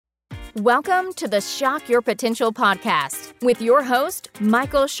Welcome to the Shock Your Potential podcast with your host,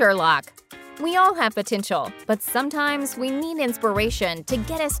 Michael Sherlock. We all have potential, but sometimes we need inspiration to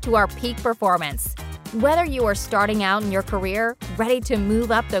get us to our peak performance. Whether you are starting out in your career, ready to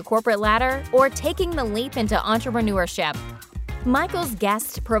move up the corporate ladder, or taking the leap into entrepreneurship, Michael's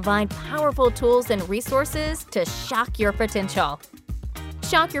guests provide powerful tools and resources to shock your potential.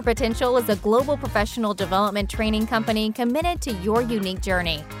 Shock Your Potential is a global professional development training company committed to your unique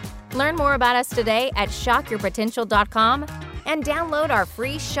journey. Learn more about us today at shockyourpotential.com and download our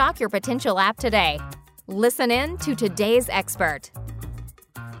free Shock Your Potential app today. Listen in to today's expert.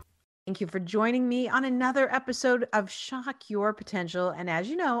 Thank you for joining me on another episode of Shock Your Potential. And as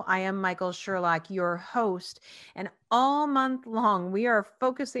you know, I am Michael Sherlock, your host. And all month long, we are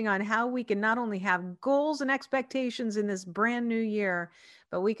focusing on how we can not only have goals and expectations in this brand new year,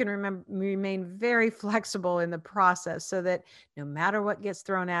 but we can remain very flexible in the process so that no matter what gets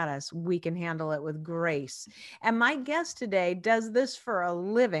thrown at us, we can handle it with grace. And my guest today does this for a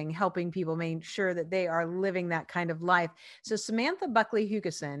living, helping people make sure that they are living that kind of life. So Samantha Buckley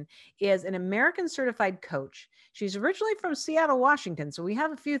Hugeson is an American certified coach. She's originally from Seattle, Washington, so we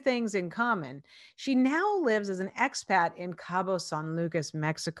have a few things in common. She now lives as an expat in Cabo San Lucas,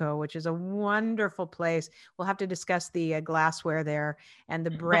 Mexico, which is a wonderful place. We'll have to discuss the glassware there and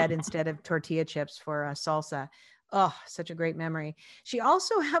the bread instead of tortilla chips for salsa. Oh, such a great memory. She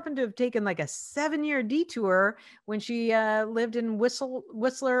also happened to have taken like a 7-year detour when she lived in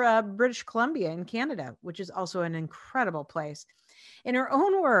Whistler, British Columbia in Canada, which is also an incredible place. In her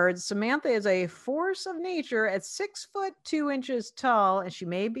own words, Samantha is a force of nature at 6'2" tall, and she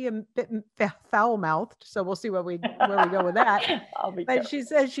may be a bit foul-mouthed, so we'll see where we go with that. But she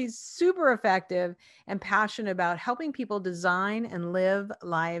says she's super effective and passionate about helping people design and live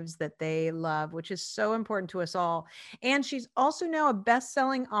lives that they love, which is so important to us all. And she's also now a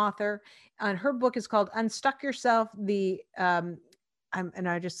best-selling author, and her book is called Unstuck Yourself,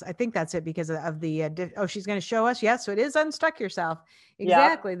 I think that's it because of the, she's going to show us. Yes. So it is Unstuck Yourself.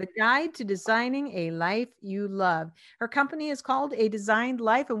 Exactly. Yep. The guide to designing a life you love. Her company is called A Designed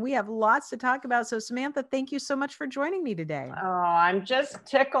Life, and we have lots to talk about. So Samantha, thank you so much for joining me today. Oh, I'm just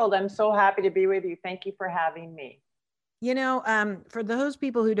tickled. I'm so happy to be with you. Thank you for having me. You know, for those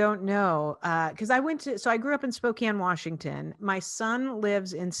people who don't know, because I grew up in Spokane, Washington. My son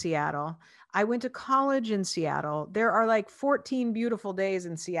lives in Seattle. I went to college in Seattle. There are like 14 beautiful days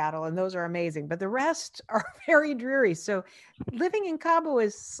in Seattle, and those are amazing, but the rest are very dreary. So living in Cabo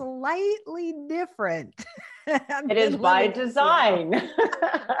is slightly different. It is by design.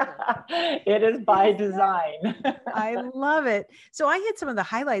 It is by design. I love it. So I hit some of the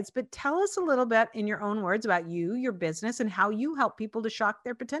highlights, but tell us a little bit in your own words about you, your business, and how you help people to shock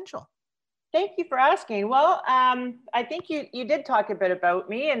their potential. Thank you for asking. Well, I think you did talk a bit about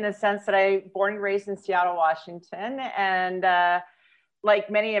me in the sense that I born and raised in Seattle, Washington. And like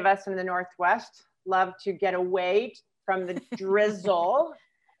many of us in the Northwest, love to get away from the drizzle.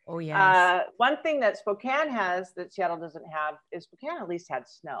 Oh, yes. One thing that Spokane has that Seattle doesn't have is Spokane at least had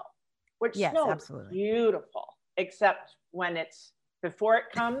snow, which snow absolutely. is beautiful, except when it's before it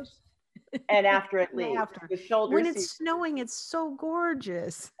comes and after it leaves. When it's snowing, it's so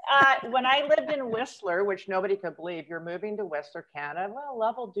gorgeous. When I lived in Whistler, which nobody could believe, you're moving to Whistler, Canada. Well,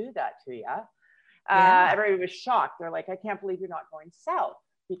 love will do that to you. Everybody was shocked. They're like, I can't believe you're not going south,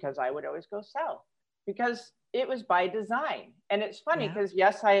 because I would always go south because it was by design. And it's funny because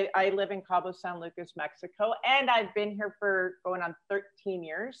yes, I live in Cabo San Lucas, Mexico, and I've been here for going on 13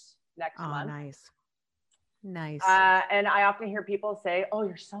 years next month. Nice. And I often hear people say, oh,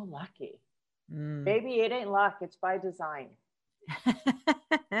 you're so lucky. Baby, it ain't luck. It's by design.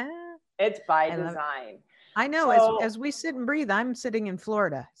 It's by design. I know. So, as we sit and breathe, I'm sitting in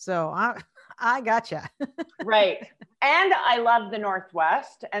Florida. So I gotcha. Right. And I love the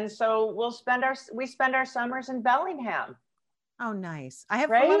Northwest. And so we spend our summers in Bellingham. Oh, nice. I have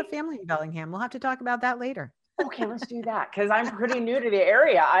a lot of family in Bellingham. We'll have to talk about that later. Okay, let's do that because I'm pretty new to the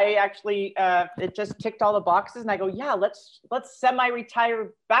area. I actually, it just ticked all the boxes, and I go, yeah, let's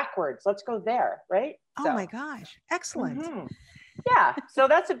semi-retire backwards. Let's go there, right? Oh my gosh, excellent. Mm-hmm. Yeah, so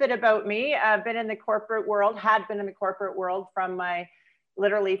that's a bit about me. I've been in the corporate world, from my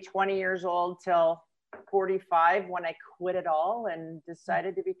literally 20 years old till 45 when I quit it all and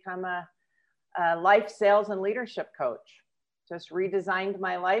decided to become a life sales and leadership coach. Just redesigned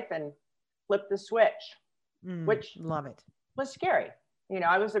my life and flipped the switch. Which love it. Was scary. You know,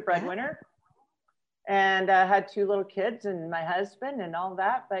 I was a breadwinner and had 2 little kids and my husband and all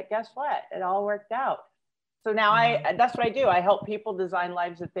that. But guess what? It all worked out. So now that's what I do. I help people design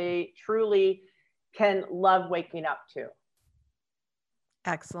lives that they truly can love waking up to.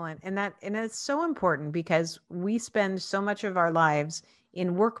 Excellent. And it's so important because we spend so much of our lives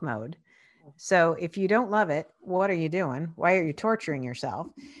in work mode. So if you don't love it, what are you doing? Why are you torturing yourself?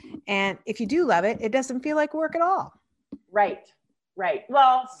 And if you do love it, it doesn't feel like work at all. Right. Right.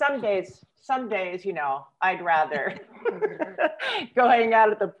 Well, some days, I'd rather go hang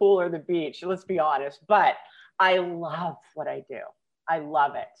out at the pool or the beach, let's be honest, but I love what I do. I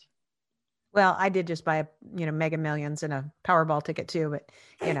love it. Well, I did just buy Mega Millions and a Powerball ticket too, but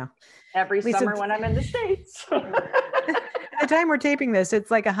every summer when I'm in the States. At the time we're taping this,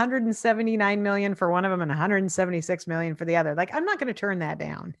 it's like 179 million for one of them and 176 million for the other. Like, I'm not going to turn that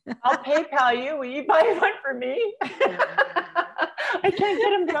down. I'll PayPal you. Will you buy one for me? I can't get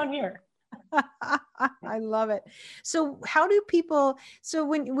them down here. I love it. So how do people, so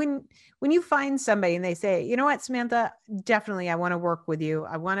when you find somebody and they say, you know what, Samantha, definitely, I want to work with you.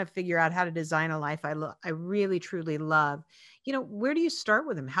 I want to figure out how to design a life I really, truly love. Where do you start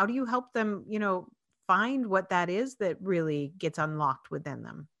with them? How do you help them, find what that is that really gets unlocked within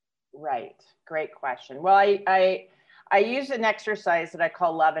them? Right. Great question. Well, I use an exercise that I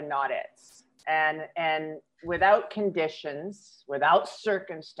call love and not it's, and without conditions, without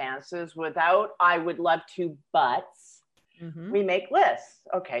circumstances, without I would love to, buts, we make lists.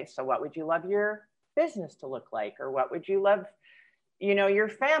 Okay. So what would you love your business to look like? Or what would you love, your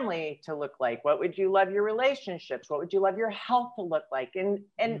family to look like? What would you love your relationships? What would you love your health to look like?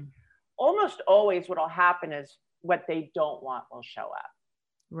 And almost always what'll happen is what they don't want will show up.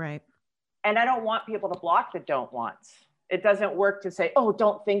 Right. And I don't want people to block the don't wants. It doesn't work to say, oh,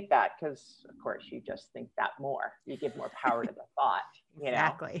 don't think that. Because of course you just think that more. You give more power to the thought.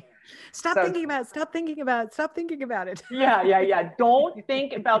 Exactly. Stop thinking about it. Yeah. Don't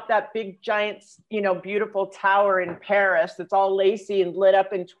think about that big giant, beautiful tower in Paris that's all lacy and lit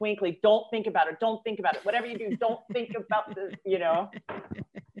up and twinkly. Don't think about it. Don't think about it. Whatever you do, don't think about the,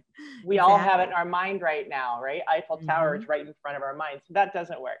 we all have it in our mind right now, right? Eiffel Tower is right in front of our minds. So that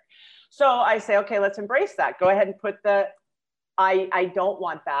doesn't work. So I say, okay, let's embrace that. Go ahead and put the, I don't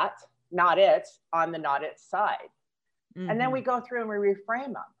want that, not it, on the not it side. And then we go through and we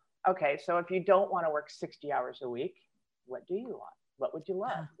reframe them. Okay, so if you don't want to work 60 hours a week, what do you want? What would you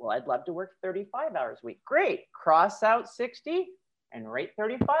love? Well, I'd love to work 35 hours a week. Great. Cross out 60 and write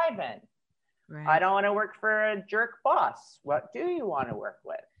 35 in. Right. I don't want to work for a jerk boss. What do you want to work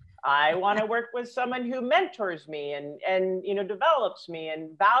with? I want to work with someone who mentors me and develops me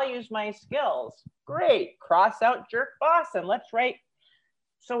and values my skills. Great. Cross out jerk boss and let's write.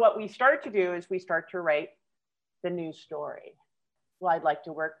 So what we start to do is we start to write the new story. Well, I'd like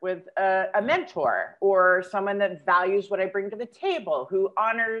to work with a mentor or someone that values what I bring to the table, who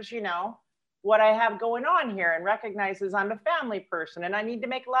honors, what I have going on here and recognizes I'm a family person and I need to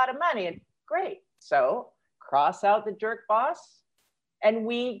make a lot of money. And great. So cross out the jerk boss. And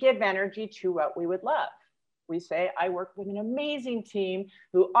we give energy to what we would love. We say, I work with an amazing team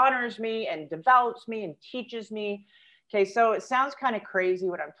who honors me and develops me and teaches me. Okay, so it sounds kind of crazy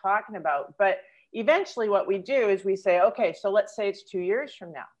what I'm talking about, but eventually what we do is we say, okay, so let's say it's 2 years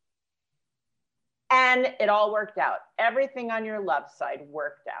from now. And it all worked out. Everything on your love side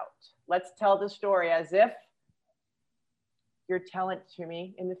worked out. Let's tell the story as if you're telling it to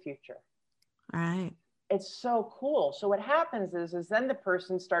me in the future. All right. It's so cool. So what happens is then the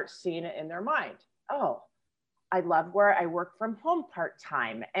person starts seeing it in their mind. Oh, I love where I work from home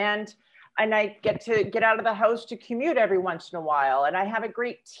part-time and I get to get out of the house to commute every once in a while. And I have a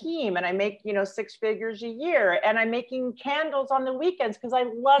great team and I make, 6 figures a year and I'm making candles on the weekends because I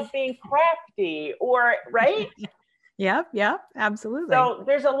love being crafty right? Yeah, absolutely. So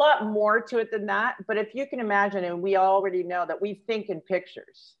there's a lot more to it than that. But if you can imagine, and we already know that we think in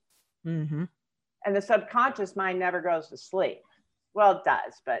pictures. Mm-hmm. And the subconscious mind never goes to sleep. Well, it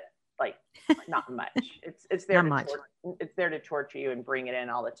does, but not much. It's there it's there to torture you and bring it in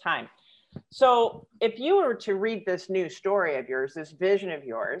all the time. So if you were to read this new story of yours, this vision of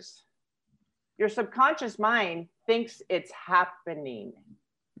yours, your subconscious mind thinks it's happening.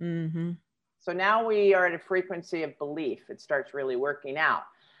 Mm-hmm. So now we are at a frequency of belief. It starts really working out.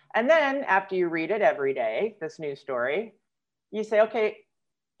 And then after you read it every day, this new story, you say, okay,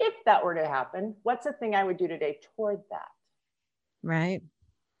 if that were to happen, what's the thing I would do today toward that? Right.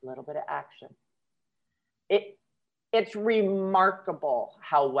 A little bit of action. It's remarkable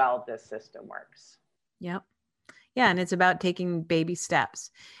how well this system works. Yep. Yeah. And it's about taking baby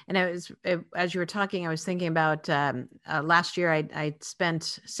steps. And as you were talking, I was thinking about last year, I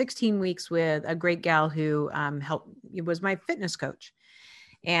spent 16 weeks with a great gal who was my fitness coach.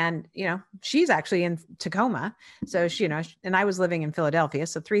 And, she's actually in Tacoma. So she, and I was living in Philadelphia,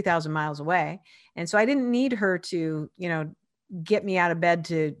 so 3,000 miles away. And so I didn't need her to, get me out of bed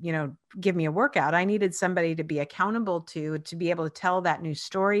to, give me a workout. I needed somebody to be accountable to be able to tell that new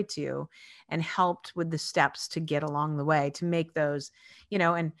story to, and helped with the steps to get along the way to make those,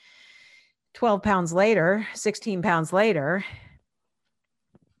 and 12 pounds later, 16 pounds later,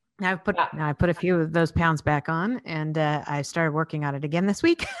 now I put a few of those pounds back on, and I started working on it again this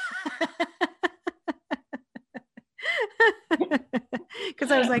week.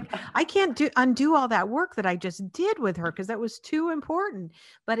 Because I was like, I can't undo all that work that I just did with her, because that was too important.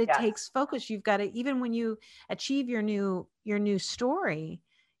 But it takes focus. You've got to, even when you achieve your new story,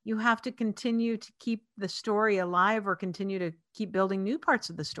 you have to continue to keep the story alive, or continue to keep building new parts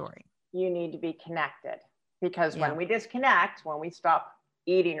of the story. You need to be connected, because when we disconnect, when we stop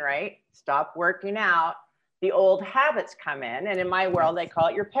eating right, stop working out, the old habits come in. And in my world, I call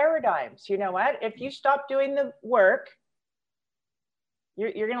it your paradigms. You know what? If you stop doing the work,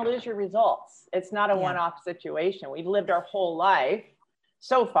 you're going to lose your results. It's not a one-off situation. We've lived our whole life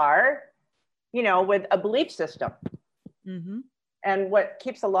so far, with a belief system. Mm-hmm. And what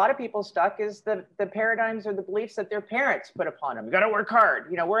keeps a lot of people stuck is the paradigms or the beliefs that their parents put upon them. You got to work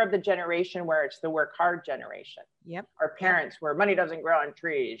hard. We're of the generation where it's the work hard generation. Yep. Our parents where money doesn't grow on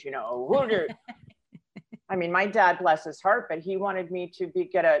trees, I mean, my dad, bless his heart, but he wanted me to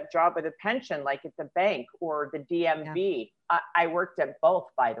get a job with a pension, like at the bank or the DMV. Yeah. I worked at both,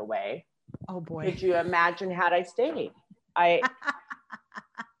 by the way. Oh boy. Could you imagine had I stayed? You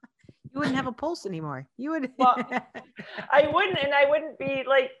wouldn't have a pulse anymore. You would. Well, I wouldn't. And I wouldn't be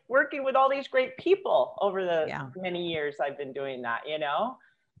like working with all these great people over the many years I've been doing that,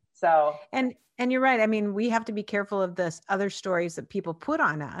 So. And you're right. I mean, we have to be careful of this other stories that people put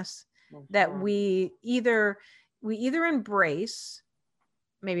on us, that we either embrace,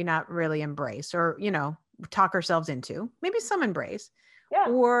 maybe not really embrace, or, talk ourselves into, maybe some embrace,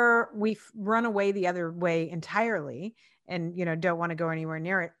 or we run away the other way entirely and, don't want to go anywhere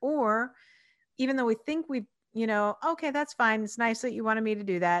near it. Or even though we think we've, okay, that's fine. It's nice that you wanted me to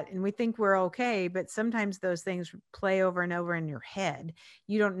do that. And we think we're okay. But sometimes those things play over and over in your head.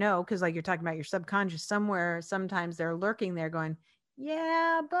 You don't know. Cause like you're talking about your subconscious somewhere, sometimes they're lurking there going,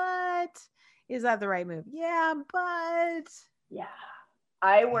 yeah, but is that the right move? Yeah, but. Yeah.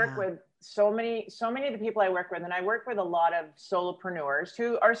 I work with so many of the people I work with, and I work with a lot of solopreneurs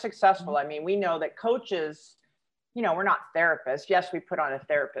who are successful. I mean, we know that coaches, we're not therapists. Yes, we put on a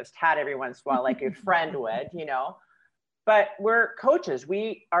therapist hat every once in a while, like a friend would, but we're coaches.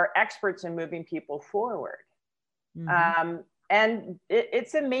 We are experts in moving people forward. Mm-hmm. And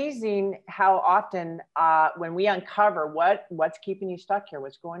it's amazing how often when we uncover what's keeping you stuck here,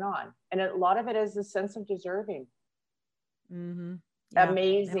 what's going on. And a lot of it is the sense of deserving. Mm-hmm. Yeah.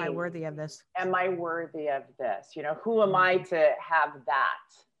 Amazing. Am I worthy of this? Am I worthy of this? Who am I to have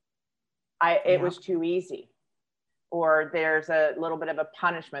that? It was too easy. Or there's a little bit of a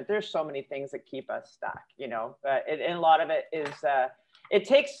punishment. There's so many things that keep us stuck, and a lot of it is, it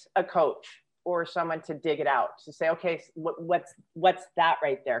takes a coach or someone to dig it out, to say, okay, what's that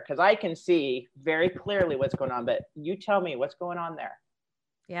right there? Because I can see very clearly what's going on, but you tell me what's going on there.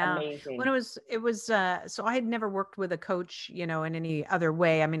 Yeah. Amazing. When it was, so I had never worked with a coach, in any other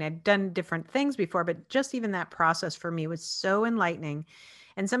way. I mean, I'd done different things before, but just even that process for me was so enlightening.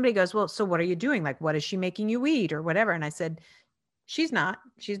 And somebody goes, well, so what are you doing? Like, what is she making you eat or whatever? And I said, she's not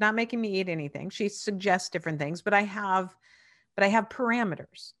making me eat anything. She suggests different things, but I have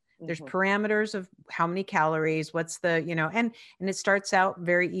parameters. There's parameters of how many calories, what's the, and it starts out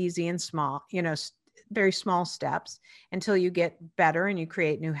very easy and small, very small steps until you get better and you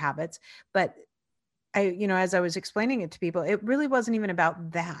create new habits. But as I was explaining it to people, it really wasn't even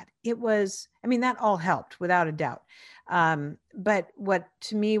about that. It was, that all helped without a doubt. But what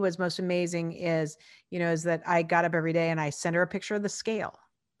to me was most amazing is that I got up every day and I sent her a picture of the scale.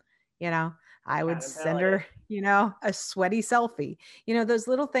 I would send her, a sweaty selfie, those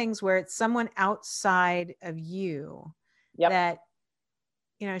little things where it's someone outside of you that,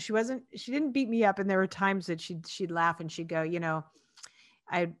 she didn't beat me up. And there were times that she'd laugh and she'd go,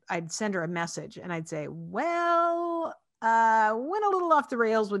 I'd send her a message and I'd say, well, went a little off the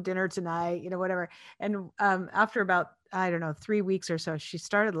rails with dinner tonight, whatever. And after about, 3 weeks or so, she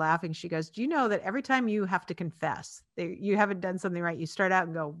started laughing. She goes, do you know that every time you have to confess that you haven't done something right, you start out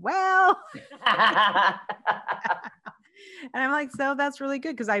and go, well, and I'm like, so that's really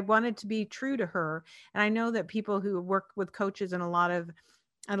good. Cause I wanted to be true to her. And I know that people who work with coaches in a lot of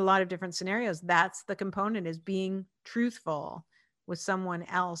different scenarios, that's the component, is being truthful with someone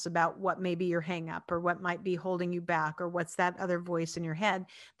else about what may be your hang up or what might be holding you back, or what's that other voice in your head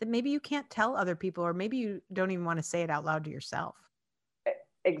that maybe you can't tell other people, or maybe you don't even want to say it out loud to yourself.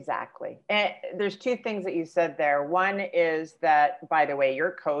 Exactly. And there's two things that you said there. One is that, by the way,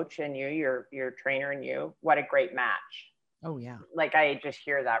 your coach and your trainer and you, what a great match. Oh yeah. Like I just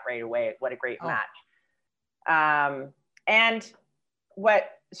hear that right away. What a great match. And what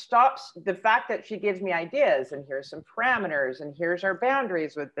stops the fact that she gives me ideas and here's some parameters and here's our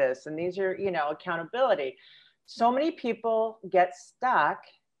boundaries with this. And these are, accountability. So many people get stuck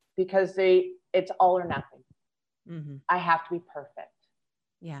because it's all or nothing. Mm-hmm. I have to be perfect.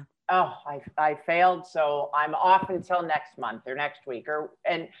 Yeah. Oh, I failed. So I'm off until next month or next week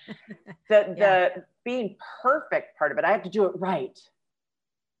and the being perfect part of it, I have to do it right.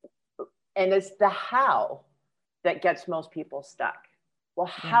 And it's the how that gets most people stuck. Well,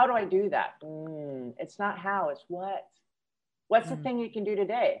 how do I do that? It's not how, it's what. What's the thing you can do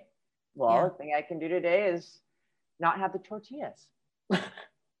today? Well, the thing I can do today is not have the tortillas.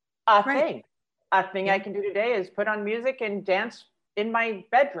 A thing I can do today is put on music and dance in my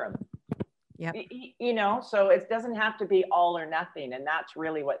bedroom. Yeah. So it doesn't have to be all or nothing. And that's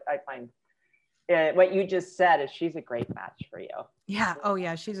really what I find. What you just said is she's a great match for you. Yeah. Oh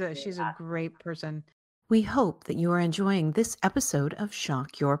yeah. She's a great person. We hope that you are enjoying this episode of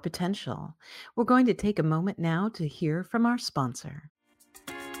Shock Your Potential. We're going to take a moment now to hear from our sponsor.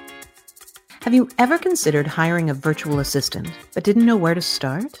 Have you ever considered hiring a virtual assistant but didn't know where to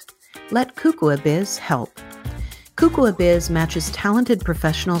start? Let Kukua help. Kukua matches talented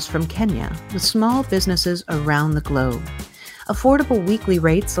professionals from Kenya with small businesses around the globe. Affordable weekly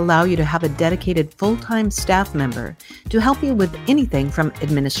rates allow you to have a dedicated full-time staff member to help you with anything from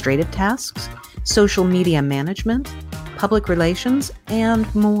administrative tasks, social media management, public relations,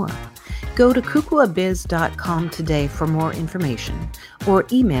 and more. Go to kukuabiz.com today for more information or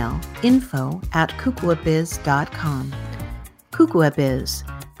email info@kukuabiz.com. Kukua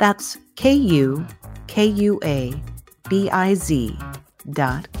that's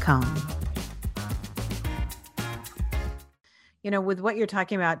KUKUABIZ.com. With what you're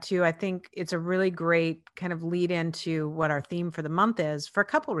talking about too, I think it's a really great kind of lead into what our theme for the month is for a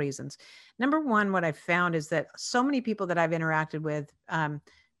couple reasons. Number one, what I've found is that so many people that I've interacted with,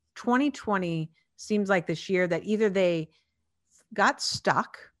 2020 seems like this year that either they got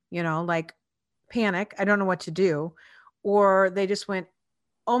stuck, like panic, I don't know what to do, or they just went,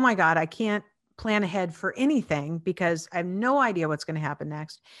 oh my God, I can't plan ahead for anything because I have no idea what's going to happen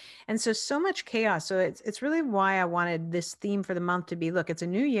next. And so much chaos. So it's really why I wanted this theme for the month to be, look, it's a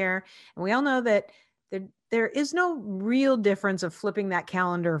new year. And we all know that there is no real difference of flipping that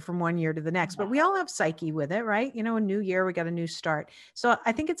calendar from one year to the next, but we all have psyche with it, right? A new year, we got a new start. So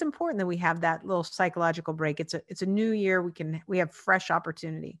I think it's important that we have that little psychological break. It's a new year. We have fresh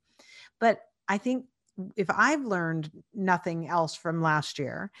opportunity. But I think if I've learned nothing else from last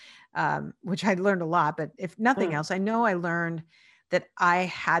year, which I learned a lot, but if nothing else, I know I learned that I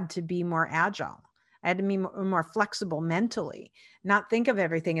had to be more agile. I had to be more flexible mentally, not think of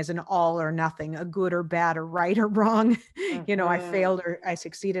everything as an all or nothing, a good or bad or right or wrong. I failed or I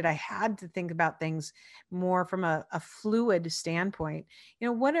succeeded. I had to think about things more from a fluid standpoint.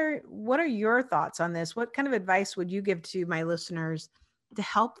 What are your thoughts on this? What kind of advice would you give to my listeners to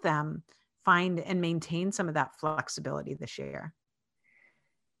help them find and maintain some of that flexibility this year?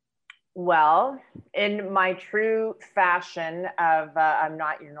 Well, in my true fashion of I'm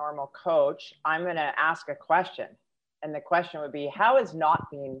not your normal coach, I'm going to ask a question. And the question would be, how has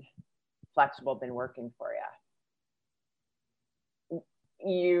not being flexible been working for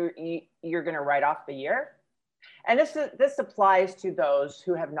you? You're going to write off the year? And this applies to those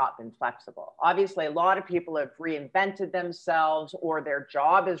who have not been flexible. Obviously, a lot of people have reinvented themselves or their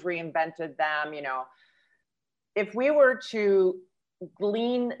job has reinvented them. If we were to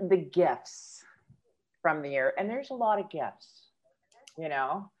glean the gifts from the year, and there's a lot of gifts, and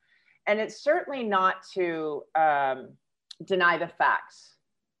it's certainly not to deny the facts.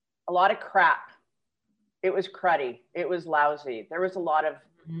 A lot of crap. It was cruddy. It was lousy. There was a lot of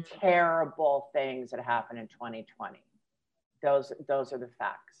terrible things that happened in 2020. Those are the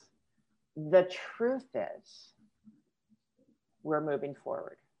facts. The truth is we're moving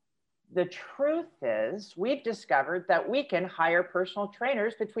forward. The truth is we've discovered that we can hire personal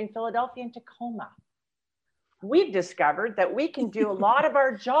trainers between Philadelphia and Tacoma. We've discovered that we can do a lot of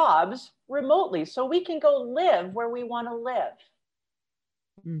our jobs remotely, so we can go live where we want to live.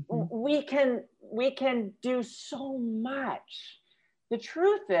 We can do so much. The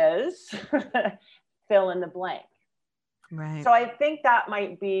truth is, fill in the blank. Right. So I think that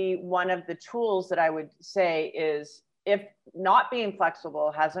might be one of the tools that I would say is, if not being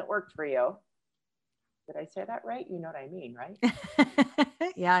flexible hasn't worked for you, did I say that right? You know what I mean, right?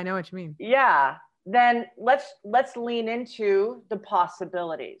 Yeah, I know what you mean. Yeah. then let's lean into the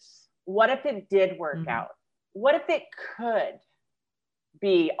possibilities. What if it did work out? What if it could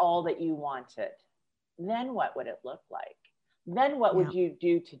be all that you wanted? Then what would it look like? Then what would you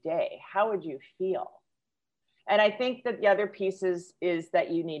do today? How would you feel? And I think that the other piece is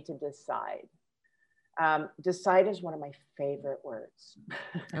that you need to decide. Decide is one of my favorite words.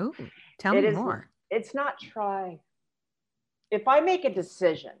 Oh, tell me more. It's not try. If I make a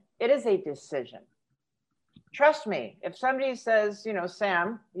decision, it is a decision. Trust me, if somebody says, you know,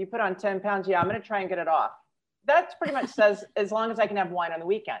 Sam, you put on 10 pounds, yeah, I'm going to try and get it off. That pretty much says, as long as I can have wine on the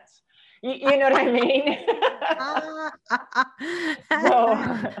weekends. You know what I mean? So,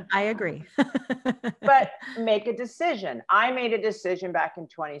 I agree. But make a decision. I made a decision back in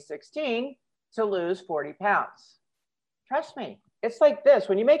 2016 to lose 40 pounds. Trust me, it's like this.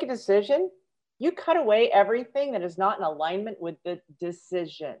 When you make a decision, you cut away everything that is not in alignment with the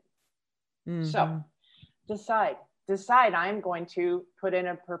decision. So decide I'm going to put in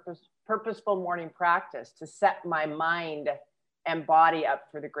a purposeful morning practice to set my mind and body up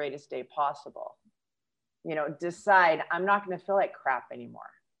for the greatest day possible. You know, decide I'm not going to feel like crap anymore.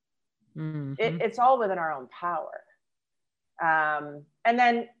 It's all within our own power. And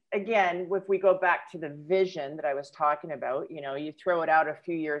then again, if we go back to the vision that I was talking about, you know, you throw it out a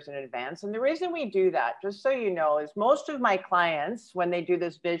few years in advance. And the reason we do that, just so you know, is most of my clients, when they do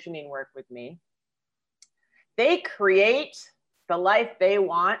this visioning work with me, they create the life they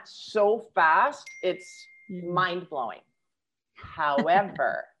want so fast, it's mind-blowing.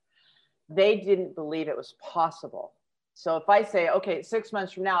 However, they didn't believe it was possible. So if I say, okay, 6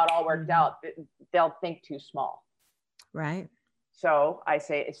 months from now, it all worked out, they'll think too small. Right. So I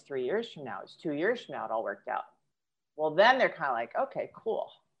say, it's 3 years from now, it's 2 years from now, it all worked out. Well, then they're kind of like, okay,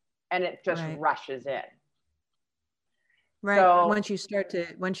 cool. And it just rushes in. Right. So, once you start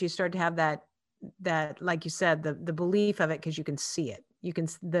to have that, like you said, the belief of it, because you can see it,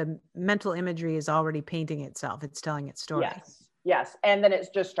 the mental imagery is already painting itself. It's telling its story. Yes. And then it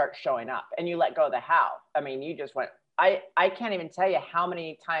just starts showing up and you let go of the how. I mean, you just went, I can't even tell you how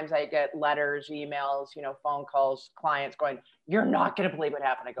many times I get letters, emails, you know, phone calls, clients going, you're not going to believe what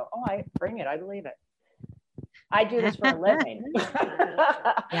happened. I go, oh, bring it. I believe it. I do this for a living.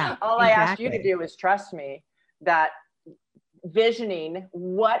 All I ask you to do is trust me that visioning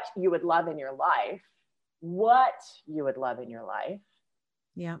what you would love in your life, would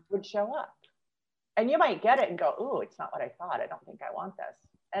show up. And you might get it and go, ooh, it's not what I thought. I don't think I want this.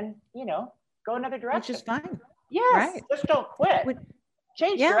 And, you know, go another direction. Which is fine. Yes. Right. Just don't quit.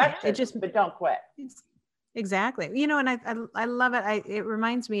 Change direction, but don't quit. Exactly. You know, and I love it. It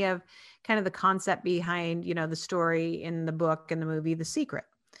reminds me of kind of the concept behind, you know, the story in the book and the movie, The Secret.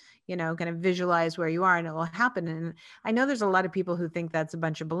 You know, kind of visualize where you are and it will happen. And I know there's a lot of people who think that's a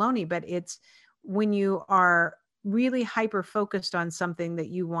bunch of baloney, but it's when you are really hyper focused on something that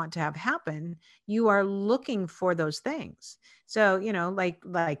you want to have happen, you are looking for those things. So, you know, like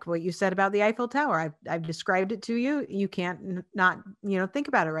what you said about the Eiffel Tower, I've described it to you. You can't not, you know, think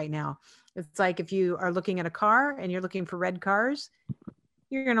about it right now. It's like if you are looking at a car and you're looking for red cars,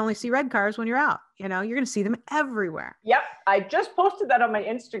 you're going to only see red cars when you're out. You know, you're going to see them everywhere. Yep. I just posted that on my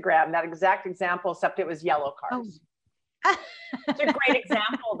Instagram, that exact example, except it was yellow cars. Oh. It's a great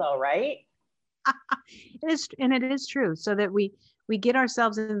example though, right? It is. And it is true. So that we get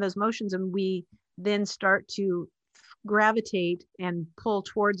ourselves in those motions and we then start to gravitate and pull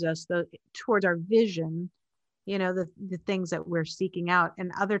towards us, towards our vision, you know, the things that we're seeking out.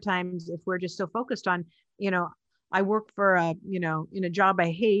 And other times, if we're just so focused on, you know, I work for in a job I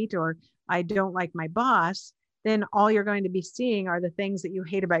hate, or I don't like my boss, then all you're going to be seeing are the things that you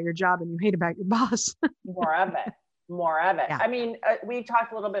hate about your job and you hate about your boss. More of it. Yeah. I mean, we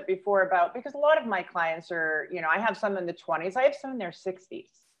talked a little bit before about, because a lot of my clients are, you know, I have some in the 20s, I have some in their 60s.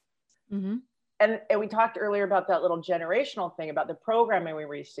 Mm-hmm. And we talked earlier about that little generational thing about the programming we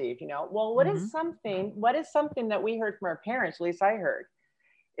received, you know, well, what is something that we heard from our parents, at least I heard,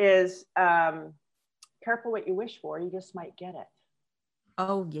 is careful what you wish for, you just might get it.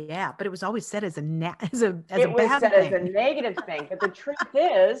 Oh yeah. But it was always said as a bad thing. As a negative thing. But the truth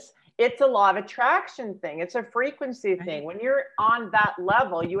is, it's a law of attraction thing. It's a frequency thing. When you're on that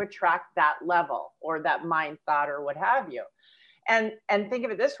level, you attract that level or that mind thought or what have you. And think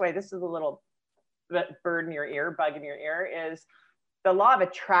of it this way. This is a little bird in your ear, bug in your ear, is the law of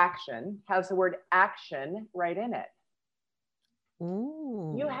attraction has the word action right in it.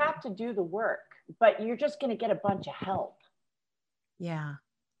 Ooh. You have to do the work, but you're just going to get a bunch of help. Yeah.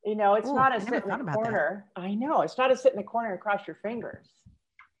 You know, it's not a sit in the corner. I know. It's not a sit in the corner and cross your fingers.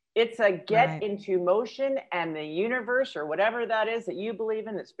 It's a get into motion, and the universe or whatever that is that you believe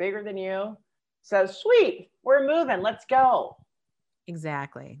in that's bigger than you says, sweet, we're moving, let's go.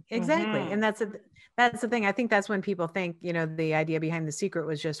 Exactly. And that's the thing. I think that's when people think, you know, the idea behind The Secret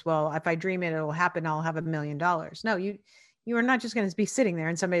was just, well, if I dream it, it'll happen. I'll have $1 million. No, you are not just going to be sitting there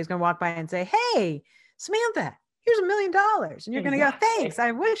and somebody's going to walk by and say, hey, Samantha, here's $1 million. And you're going to go, thanks.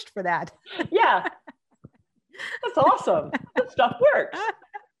 I wished for that. Yeah. That's awesome. That stuff works.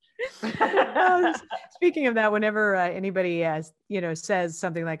 Speaking of that, whenever anybody says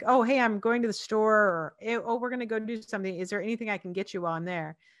something like, oh, hey, I'm going to the store, or oh, we're going to go do something, is there anything I can get you while I'm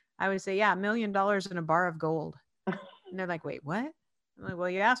there? I would say, yeah, $1 million and a bar of gold. And they're like, wait, what? I'm like, well,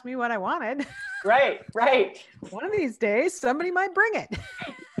 you asked me what I wanted. Right. One of these days somebody might bring it.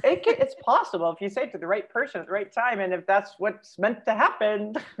 It's possible if you say it to the right person at the right time, and if that's what's meant to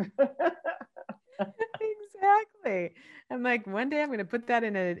happen. Exactly. I'm like, one day I'm going to put that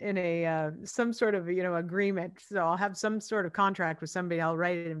in a some sort of, agreement. So I'll have some sort of contract with somebody. I'll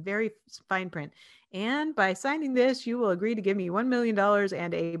write it in very fine print. And by signing this, you will agree to give me $1 million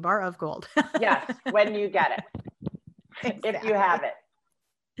and a bar of gold. Yes. When you get it. Exactly. If you have it.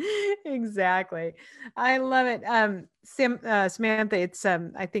 Exactly. I love it. Samantha, it's,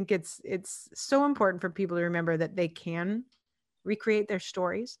 I think it's so important for people to remember that they can recreate their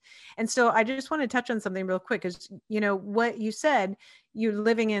stories. And so I just want to touch on something real quick, because what you said, you're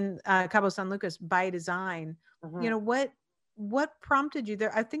living in Cabo San Lucas by design. What prompted you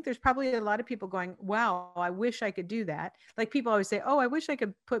there? I think there's probably a lot of people going, wow, I wish I could do that. Like, people always say, oh, I wish I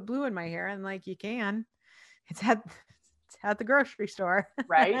could put blue in my hair. And like, you can. It's at the grocery store.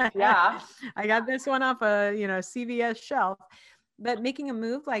 Right. Yeah. I got this one off a CVS shelf. But making a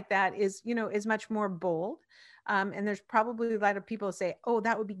move like that is much more bold. And there's probably a lot of people say, oh,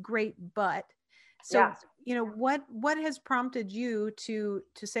 that would be great. But so, what has prompted you to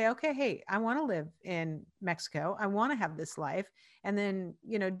say, okay, hey, I want to live in Mexico. I want to have this life, and then,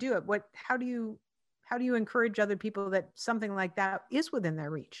 do it. How do you encourage other people that something like that is within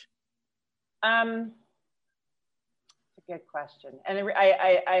their reach? It's a good question. And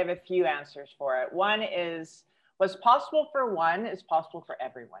I have a few answers for it. One is, what's possible for one is possible for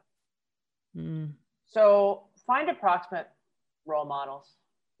everyone. So find approximate role models.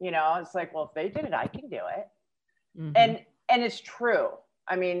 It's like, well, if they did it, I can do it. And it's true.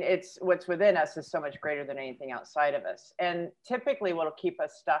 I mean, it's what's within us is so much greater than anything outside of us. And typically what'll keep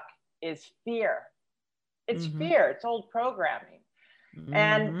us stuck is fear. It's fear. It's old programming.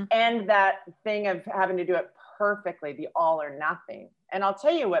 And that thing of having to do it perfectly, the all or nothing. And I'll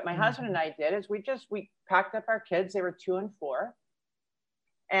tell you what my husband and I did is we packed up our kids. They were 2 and 4.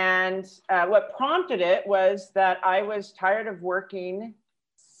 And what prompted it was that I was tired of working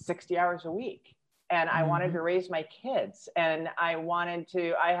 60 hours a week, and I wanted to raise my kids. And I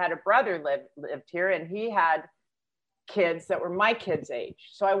had a brother lived here, and he had kids that were my kids' age.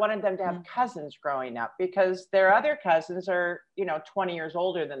 So I wanted them to have cousins growing up, because their other cousins are, 20 years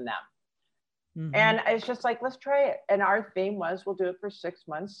older than them. And it's just like, let's try it. And our theme was, we'll do it for 6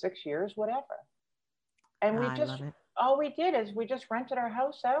 months, 6 years, whatever. And all we did is we just rented our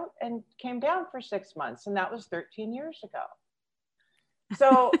house out and came down for 6 months. And that was 13 years ago.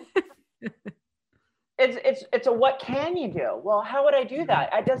 So it's a, what can you do? Well, how would I do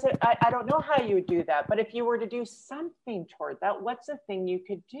that? I don't know how you would do that. But if you were to do something toward that, what's the thing you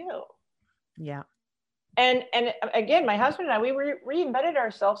could do? Yeah. And again, my husband and I, we reinvented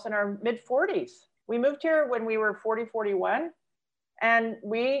ourselves in our mid 40s. We moved here when we were 40, 41, and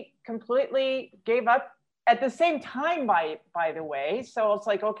we completely gave up at the same time, by the way. So it's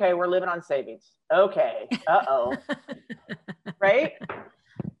like, okay, we're living on savings. Okay. Uh-oh. Right.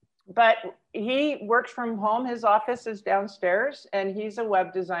 But he works from home. His office is downstairs, and he's a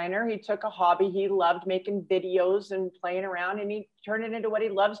web designer. He took a hobby. He loved making videos and playing around, and he turned it into what he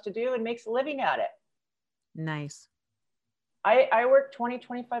loves to do and makes a living at it. Nice. I work 20,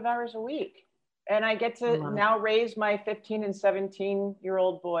 25 hours a week, and I get to now raise my 15 and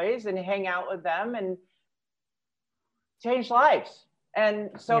 17-year-old boys and hang out with them and change lives.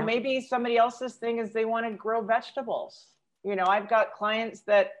 And so maybe somebody else's thing is they want to grow vegetables. I've got clients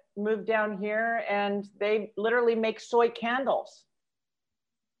that moved down here and they literally make soy candles.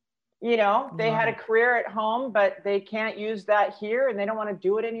 They had a career at home, but they can't use that here and they don't want to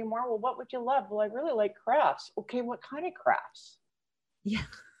do it anymore. Well, what would you love? Well, I really like crafts. Okay, what kind of crafts? Yeah.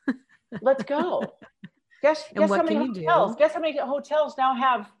 Let's go. Guess how many hotels? Guess how many hotels now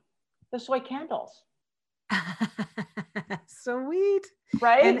have the soy candles? Sweet.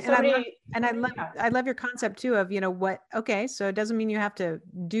 Right. I love your concept too of, okay, so it doesn't mean you have to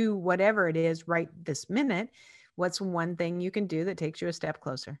do whatever it is right this minute. What's one thing you can do that takes you a step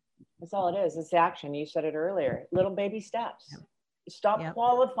closer? That's all it is. It's action. You said it earlier, little baby steps. Stop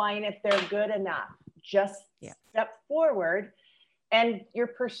qualifying if they're good enough. Just step forward and your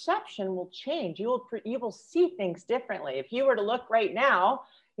perception will change. You will see things differently. If you were to look right now,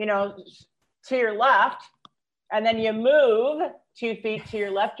 you know, to your left, and then you move 2 feet to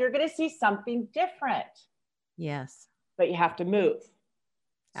your left, you're going to see something different. Yes. But you have to move.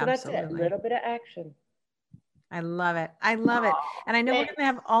 So Absolutely. that's it. A little bit of action. I love it. I love it. And I know we're going to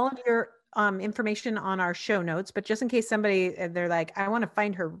have all of your information on our show notes, but just in case somebody, they're like, I want to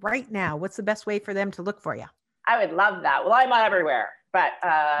find her right now, what's the best way for them to look for you? I would love that. Well, I'm everywhere, but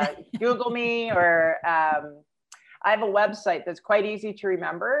Google me, or I have a website that's quite easy to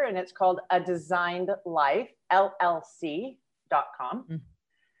remember, and it's called A Designed Life, LLC.com.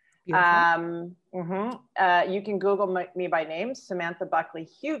 You can Google me by name, Samantha Buckley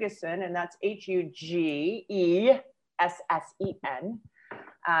Hugessen, and that's Hugessen.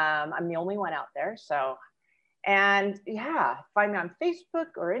 I'm the only one out there. So, and find me on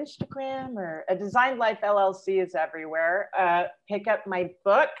Facebook or Instagram, or A Designed Life LLC is everywhere. Pick up my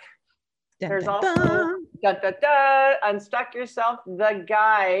book. There's also Unstuck Yourself, the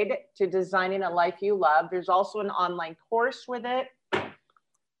guide to designing a life you love. There's also an online course with it.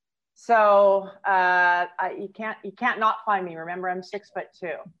 So you can't not find me. Remember, I'm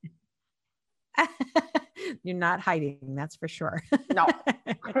 6'2". You're not hiding, that's for sure. No.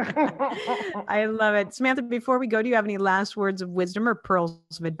 I love it. Samantha, before we go, do you have any last words of wisdom or pearls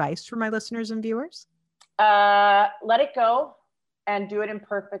of advice for my listeners and viewers? Let it go and do it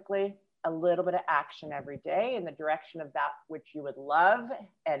imperfectly. A little bit of action every day in the direction of that which you would love,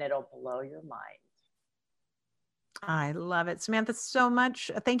 and it'll blow your mind. I love it. Samantha, so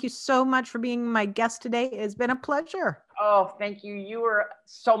much. Thank you so much for being my guest today. It's been a pleasure. Oh, thank you. You were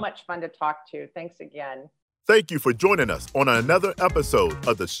so much fun to talk to. Thanks again. Thank you for joining us on another episode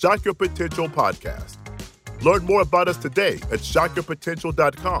of the Shock Your Potential podcast. Learn more about us today at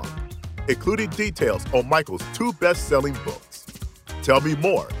shockyourpotential.com, including details on Michael's 2 best-selling books. Tell me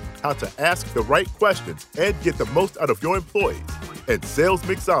more, how to ask the right questions and get the most out of your employees, and Sales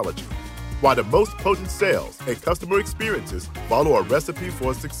Mixology, why the most potent sales and customer experiences follow a recipe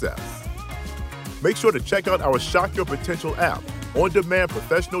for success. Make sure to check out our Shock Your Potential app, on-demand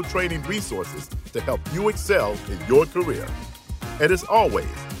professional training resources to help you excel in your career. And as always,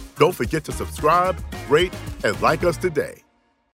 don't forget to subscribe, rate, and like us today.